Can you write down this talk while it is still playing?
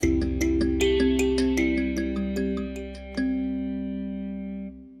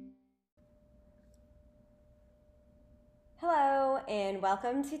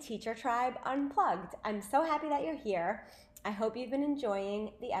welcome to Teacher Tribe Unplugged. I'm so happy that you're here. I hope you've been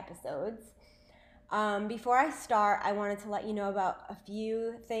enjoying the episodes. Before I start, I wanted to let you know about a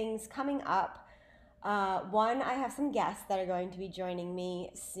few things coming up. One, I have some guests that are going to be joining me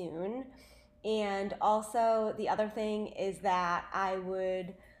soon. And also, the other thing is that I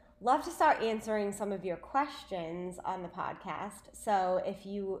would love to start answering some of your questions on the podcast. So if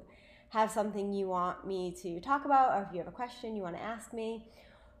you have something you want me to talk about, or if you have a question you want to ask me,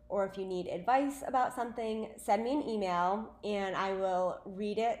 or if you need advice about something, send me an email and I will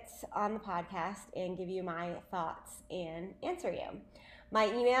read it on the podcast and give you my thoughts and answer you. My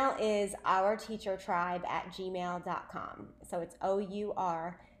email is ourteachertribe@gmail.com. So it's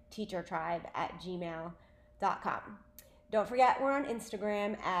OUR teachertribe@gmail.com. Don't forget, we're on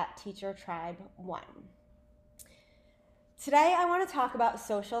Instagram @teachertribe1. Today I want to talk about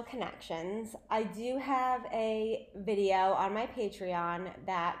social connections. I do have a video on my Patreon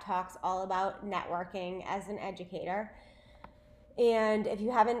that talks all about networking as an educator. And if you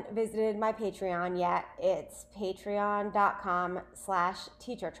haven't visited my Patreon yet, it's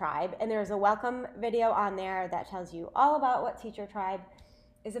patreon.com/teachertribe. And there's a welcome video on there that tells you all about what Teacher Tribe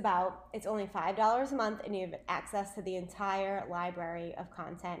is about. It's only $5 a month and you have access to the entire library of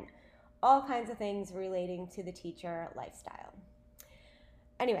content, all kinds of things relating to the teacher lifestyle.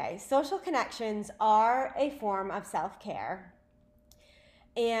 Anyway, social connections are a form of self-care.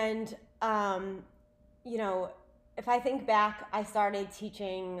 And, if I think back, I started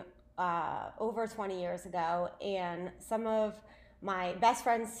teaching over 20 years ago, and some of my best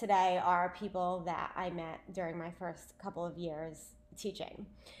friends today are people that I met during my first couple of years teaching.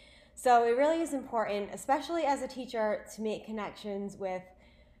 So it really is important, especially as a teacher, to make connections with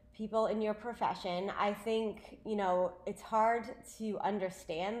people in your profession. I think, it's hard to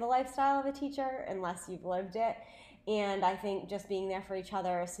understand the lifestyle of a teacher unless you've lived it. And I think just being there for each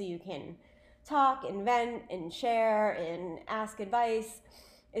other so you can talk and vent and share and ask advice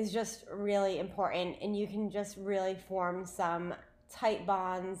is just really important. And you can just really form some tight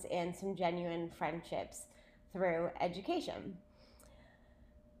bonds and some genuine friendships through education.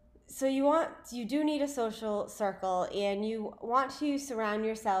 So you do need a social circle, and you want to surround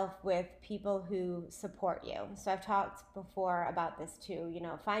yourself with people who support you. So I've talked before about this too,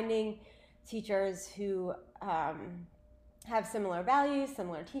 finding teachers who have similar values,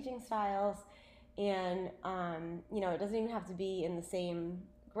 similar teaching styles, and it doesn't even have to be in the same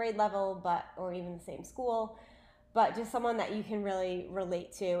grade level, or even the same school, but just someone that you can really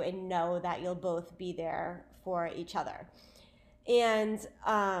relate to and know that you'll both be there for each other. And,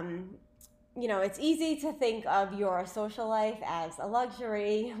 it's easy to think of your social life as a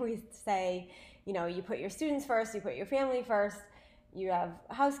luxury. We say, you put your students first, you put your family first, you have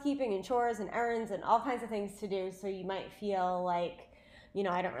housekeeping and chores and errands and all kinds of things to do. So you might feel like,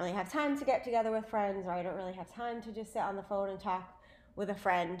 I don't really have time to get together with friends, or I don't really have time to just sit on the phone and talk with a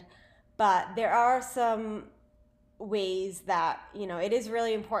friend. But there are some ways that it is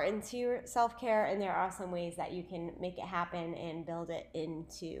really important to your self-care, and there are some ways that you can make it happen and build it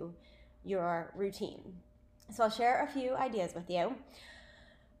into your routine. So I'll share a few ideas with you.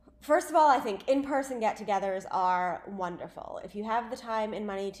 First of all, I think in-person get-togethers are wonderful. If you have the time and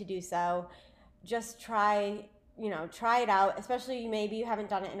money to do so, just try it out, especially maybe you haven't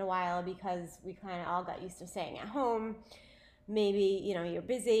done it in a while because we kind of all got used to staying at home. Maybe you're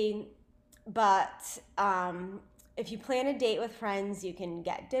busy, but if you plan a date with friends, you can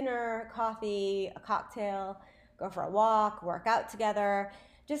get dinner, coffee, a cocktail, go for a walk, work out together.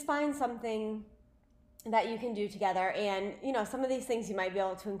 Just find something that you can do together. And, some of these things you might be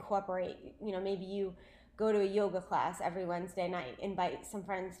able to incorporate. Maybe you go to a yoga class every Wednesday night, invite some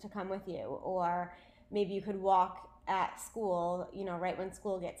friends to come with you. Or maybe you could walk at school, right when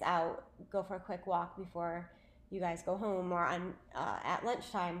school gets out, go for a quick walk before you guys go home, or at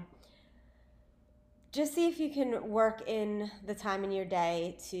lunchtime. Just see if you can work in the time in your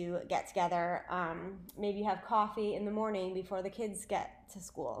day to get together. Maybe you have coffee in the morning before the kids get to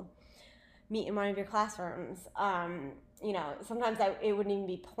school. Meet in one of your classrooms. Sometimes it wouldn't even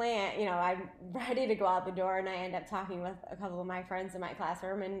be planned. I'm ready to go out the door and I end up talking with a couple of my friends in my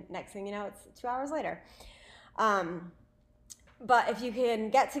classroom, and next thing you know, it's 2 hours later. But if you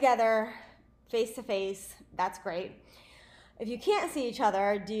can get together face to face, that's great. If you can't see each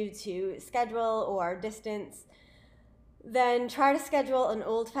other due to schedule or distance, then try to schedule an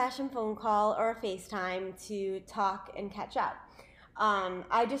old-fashioned phone call or a FaceTime to talk and catch up.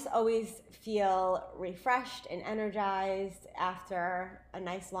 I just always feel refreshed and energized after a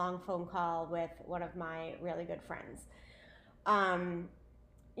nice long phone call with one of my really good friends.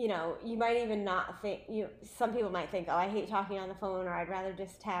 you might even not think, some people might think, oh, I hate talking on the phone, or I'd rather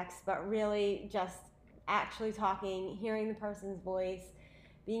just text, but really just actually talking, hearing the person's voice,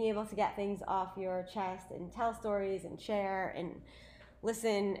 being able to get things off your chest and tell stories and share and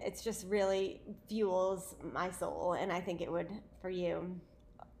listen, it's just really fuels my soul, and I think it would for you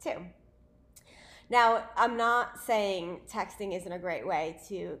too. Now, I'm not saying texting isn't a great way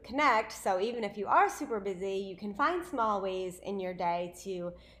to connect. So even if you are super busy, you can find small ways in your day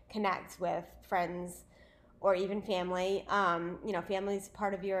to connect with friends or even family. Family is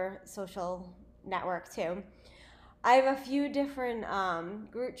part of your social network too. I have a few different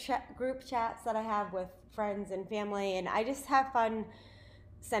group chats that I have with friends and family, and I just have fun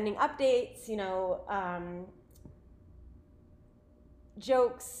sending updates,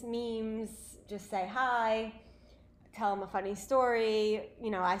 jokes, memes, just say hi, tell them a funny story.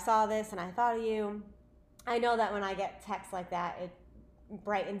 I saw this and I thought of you. I know that when I get texts like that, it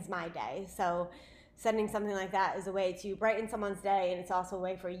brightens my day. So sending something like that is a way to brighten someone's day, and it's also a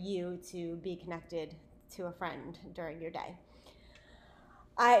way for you to be connected to a friend during your day.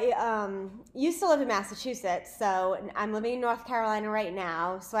 I used to live in Massachusetts, so I'm living in North Carolina right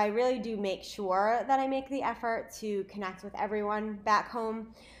now. So I really do make sure that I make the effort to connect with everyone back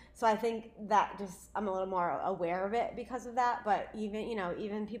home. So I think that I'm a little more aware of it because of that. But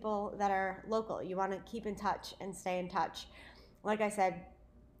even people that are local, you want to keep in touch and stay in touch. Like I said,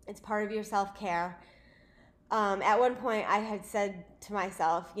 it's part of your self-care. At one point, I had said to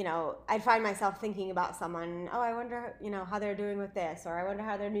myself, I'd find myself thinking about someone. Oh, I wonder, how they're doing with this, or I wonder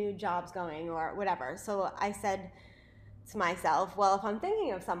how their new job's going, or whatever. So I said to myself, well, if I'm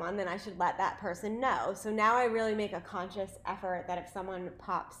thinking of someone, then I should let that person know. So now I really make a conscious effort that if someone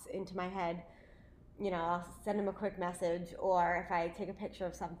pops into my head, I'll send them a quick message, or if I take a picture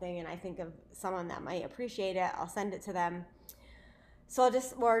of something and I think of someone that might appreciate it, I'll send it to them. So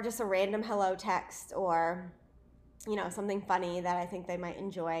or just a random hello text, or something funny that I think they might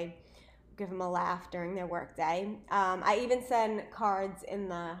enjoy, give them a laugh during their work day. I even send cards in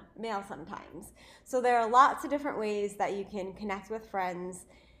the mail sometimes. So there are lots of different ways that you can connect with friends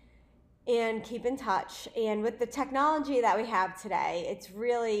and keep in touch. And with the technology that we have today, it's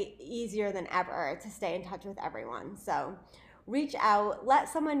really easier than ever to stay in touch with everyone. So reach out, let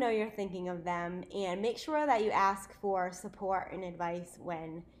someone know you're thinking of them, and make sure that you ask for support and advice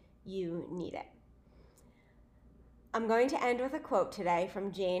when you need it. I'm going to end with a quote today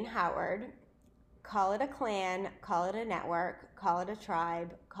from Jane Howard. Call it a clan, call it a network, call it a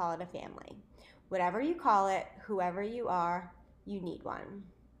tribe, call it a family. Whatever you call it, whoever you are, you need one.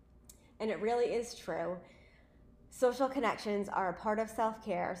 And it really is true. Social connections are a part of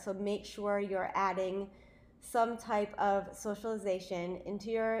self-care, so make sure you're adding some type of socialization into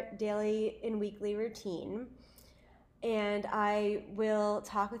your daily and weekly routine. And I will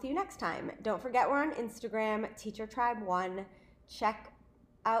talk with you next time. Don't forget we're on Instagram, TeacherTribe1. Check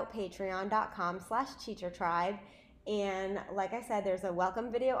out patreon.com/teachertribe. And like I said, there's a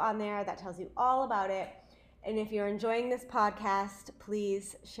welcome video on there that tells you all about it. And if you're enjoying this podcast,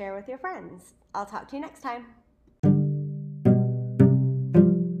 please share with your friends. I'll talk to you next time.